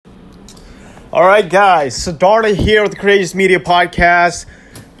All right, guys. Siddhartha here with the Courageous Media Podcast.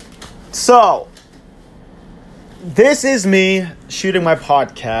 So, this is me shooting my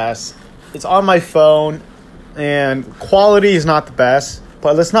podcast. It's on my phone, and quality is not the best.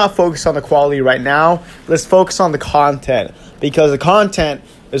 But let's not focus on the quality right now. Let's focus on the content, because the content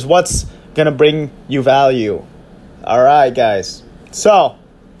is what's going to bring you value. All right, guys. So,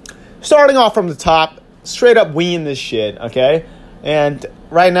 starting off from the top, straight up winging this shit, okay? And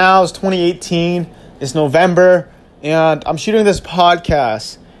right now it's 2018, it's November, and I'm shooting this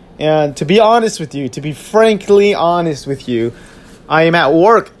podcast. And to be honest with you, to be frankly honest with you, I am at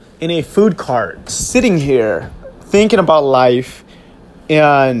work in a food cart, sitting here, thinking about life,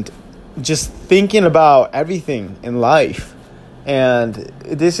 and just thinking about everything in life. And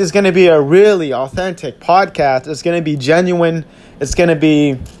this is going to be a really authentic podcast. It's going to be genuine. It's going to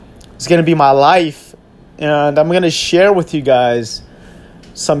be my life. And I'm going to share with you guys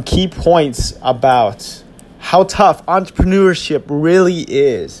some key points about how tough entrepreneurship really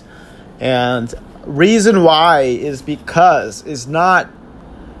is. And reason why is because it's not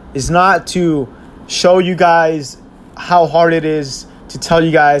to show you guys how hard it is, to tell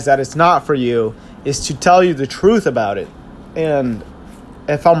you guys that it's not for you. It's to tell you the truth about it. And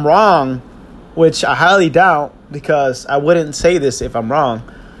if I'm wrong, which I highly doubt, because I wouldn't say this if I'm wrong,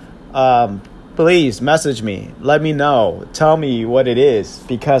 please message me. Let me know. Tell me what it is,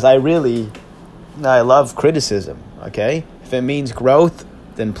 because I love criticism, okay? If it means growth,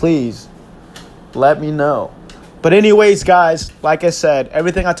 then please let me know. But anyways, guys, like I said,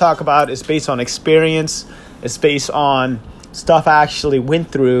 everything I talk about is based on experience. It's based on stuff I actually went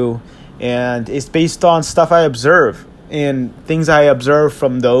through, and it's based on stuff I observe and things I observe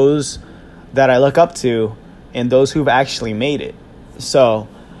from those that I look up to and those who've actually made it. So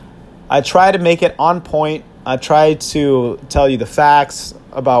I try to make it on point. I try to tell you the facts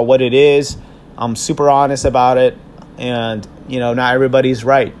about what it is. I'm super honest about it. And, not everybody's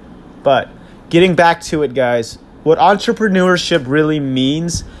right. But getting back to it, guys, what entrepreneurship really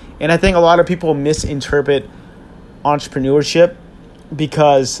means, and I think a lot of people misinterpret entrepreneurship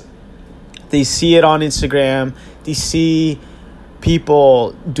because they see it on Instagram. They see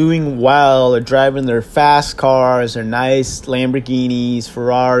people doing well or driving their fast cars or nice Lamborghinis,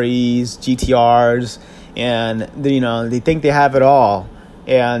 Ferraris, GTRs, and they think they have it all.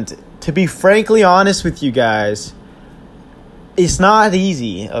 And to be frankly honest with you guys, it's not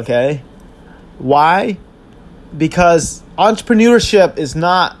easy, okay? Why? Because entrepreneurship is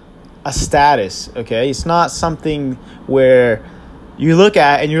not a status, okay? It's not something where you look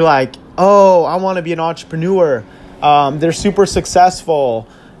at and you're like, oh, I want to be an entrepreneur. They're super successful,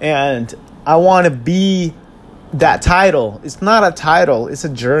 and I want to be that title. It's not a title. It's a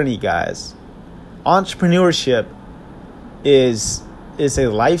journey, guys. Entrepreneurship is a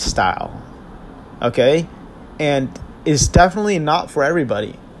lifestyle, okay? And it's definitely not for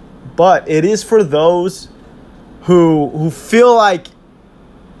everybody. But it is for those who feel like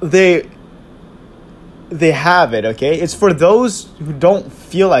they have it, okay? It's for those who don't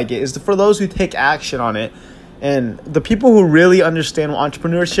feel like it. It's for those who take action on it. And the people who really understand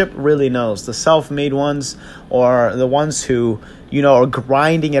entrepreneurship really knows. The self-made ones, or the ones who, are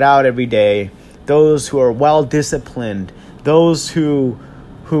grinding it out every day. Those who are well-disciplined. Those who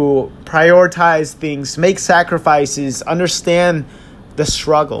prioritize things, make sacrifices, understand the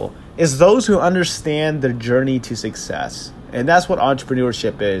struggle. It's those who understand the journey to success. And that's what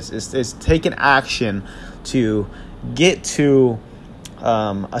entrepreneurship is. It's taking action to get to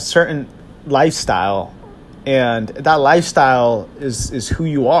a certain lifestyle. And that lifestyle is who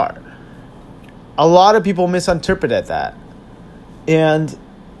you are. A lot of people misinterpret that. And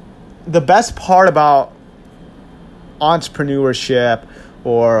the best part about entrepreneurship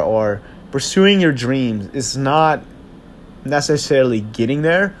or pursuing your dreams is not necessarily getting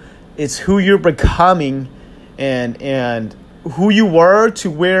there. It's who you're becoming and who you were to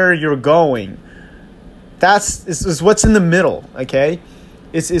where you're going. Is what's in the middle, okay?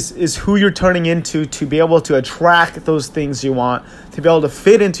 Is who you're turning into to be able to attract those things you want, to be able to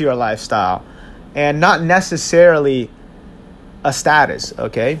fit into your lifestyle, and not necessarily a status,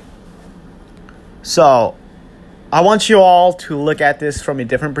 okay? So I want you all to look at this from a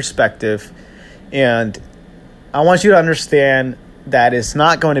different perspective, and I want you to understand that it's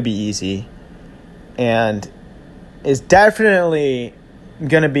not going to be easy, and it's definitely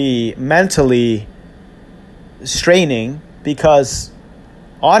going to be mentally straining, because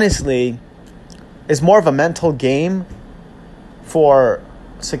honestly, it's more of a mental game for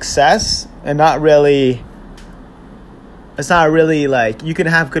success, and it's not really like you can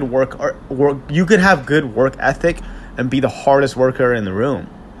have good you can have good work ethic and be the hardest worker in the room,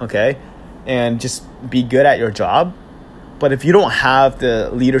 okay? and just be good at your job. But if you don't have the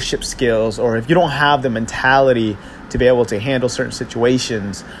leadership skills, or if you don't have the mentality to be able to handle certain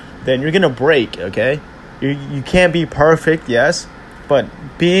situations, then you're going to break, okay? You can't be perfect, yes, but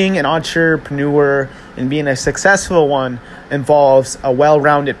being an entrepreneur and being a successful one involves a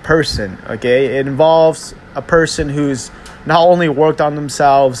well-rounded person, okay? It involves a person who's not only worked on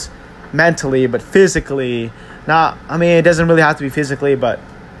themselves mentally, but physically. It doesn't really have to be physically, but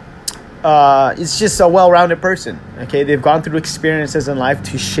it's just a well-rounded person, okay? They've gone through experiences in life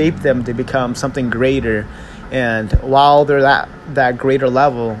to shape them to become something greater. And while they're that greater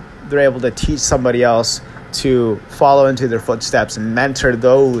level, they're able to teach somebody else to follow into their footsteps and mentor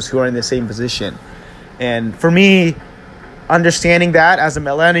those who are in the same position. And for me, understanding that as a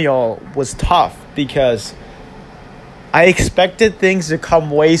millennial was tough, because I expected things to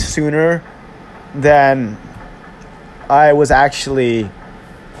come way sooner than I was actually,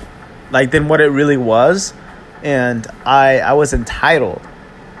 than what it really was. And I was entitled.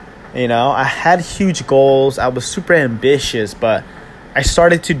 I had huge goals. I was super ambitious, but I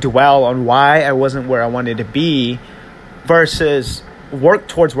started to dwell on why I wasn't where I wanted to be versus work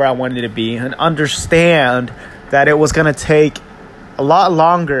towards where I wanted to be, and understand that it was going to take a lot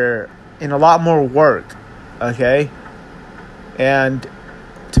longer and a lot more work, okay? And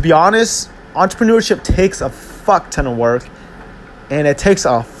to be honest, entrepreneurship takes a fuck ton of work, and it takes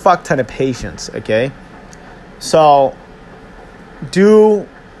a fuck ton of patience, okay? So do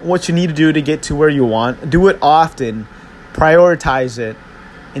what you need to do to get to where you want. Do it often, prioritize it,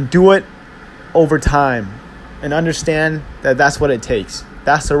 and do it over time. And understand that that's what it takes.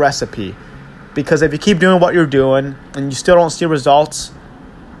 That's the recipe. Because if you keep doing what you're doing and you still don't see results,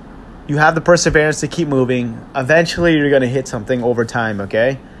 you have the perseverance to keep moving. Eventually, you're going to hit something over time,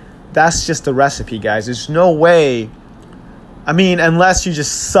 okay? That's just the recipe, guys. There's no way, unless you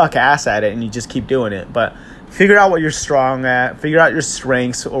just suck ass at it and you just keep doing it. But figure out what you're strong at. Figure out your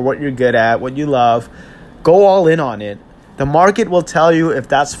strengths or what you're good at, what you love. Go all in on it. The market will tell you if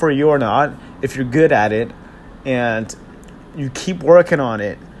that's for you or not, if you're good at it. And you keep working on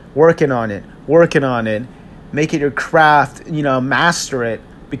it. Make it your craft, master it.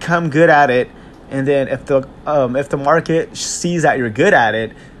 Become good at it. And then if the market sees that you're good at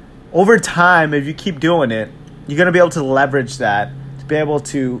it, over time, if you keep doing it, you're going to be able to leverage that to be able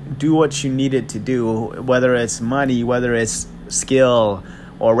to do what you need it to do, whether it's money, whether it's skill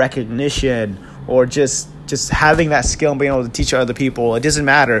or recognition, or just having that skill and being able to teach other people. It doesn't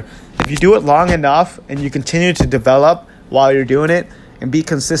matter. If you do it long enough and you continue to develop while you're doing it and be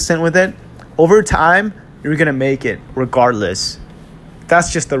consistent with it, over time, you're going to make it regardless.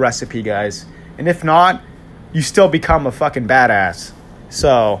 That's just the recipe, guys. And if not, you still become a fucking badass.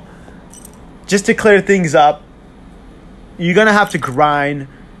 So, just to clear things up, you're going to have to grind.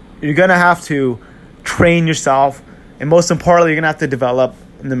 You're going to have to train yourself. And most importantly, you're going to have to develop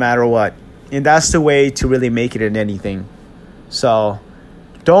no matter what. And that's the way to really make it in anything. So,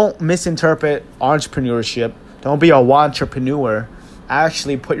 don't misinterpret entrepreneurship. Don't be a wantrepreneur.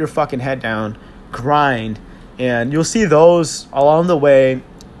 Actually put your fucking head down, grind, and you'll see those along the way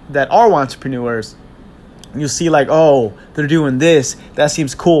that are entrepreneurs. You'll see they're doing this, that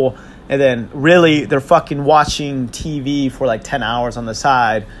seems cool, and then really they're fucking watching TV for 10 hours on the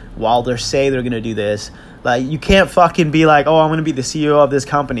side while they say they're gonna do this. You can't fucking be I'm gonna be the CEO of this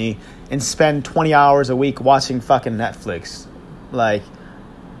company and spend 20 hours a week watching fucking Netflix.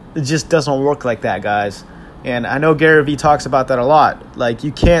 It just doesn't work like that, guys. And I know Gary Vee talks about that a lot.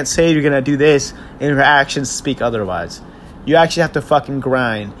 You can't say you're going to do this and your actions speak otherwise. You actually have to fucking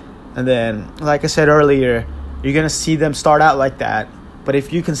grind. And then, like I said earlier, you're going to see them start out like that. But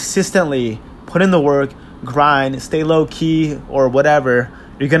if you consistently put in the work, grind, stay low key or whatever,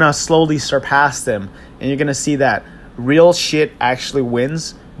 you're going to slowly surpass them. And you're going to see that real shit actually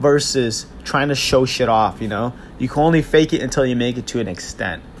wins versus trying to show shit off, You can only fake it until you make it to an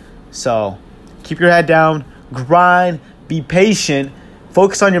extent. So keep your head down, grind, be patient,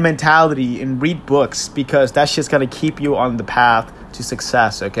 focus on your mentality, and read books, because that's just going to keep you on the path to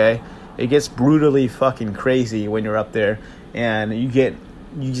success, okay? It gets brutally fucking crazy when you're up there, and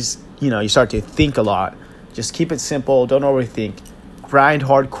you start to think a lot. Just keep it simple, don't overthink, grind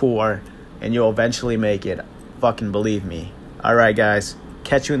hardcore, and you'll eventually make it. Fucking believe me. All right, guys,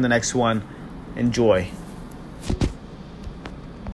 catch you in the next one. Enjoy.